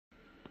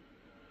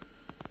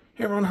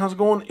Hey everyone, how's it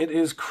going? It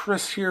is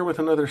Chris here with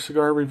another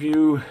cigar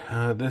review.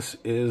 This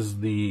is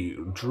the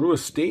Drew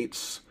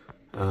Estates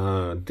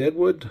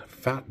Deadwood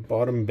Fat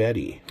Bottom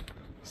Betty.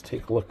 Let's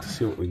take a look to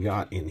see what we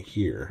got in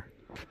here.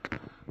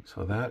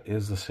 So that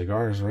is the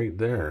cigars right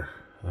there.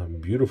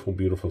 Beautiful,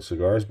 beautiful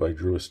cigars by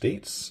Drew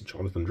Estates,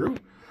 Jonathan Drew.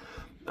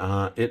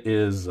 It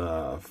is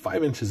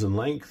 5 inches in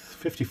length,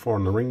 54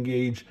 on the ring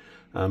gauge,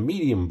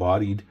 medium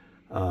bodied,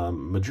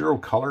 Maduro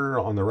color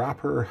on the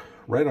wrapper,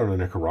 right out of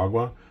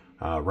Nicaragua.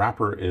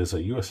 Wrapper is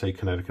a USA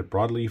Connecticut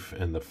broadleaf,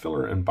 and the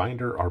filler and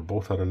binder are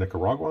both out of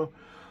Nicaragua.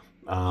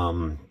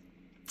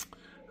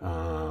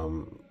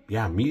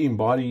 Yeah,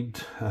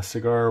 medium-bodied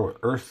cigar with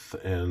earth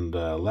and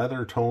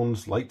leather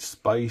tones, light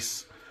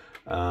spice,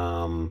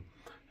 and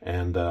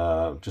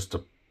just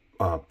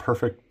a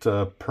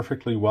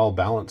perfectly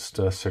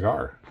well-balanced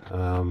cigar.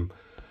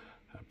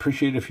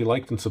 Appreciate it if you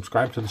liked and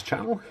subscribed to this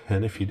channel,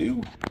 and if you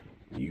do,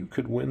 you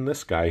could win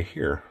this guy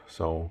here.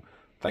 So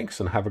thanks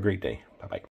and have a great day. Bye-bye.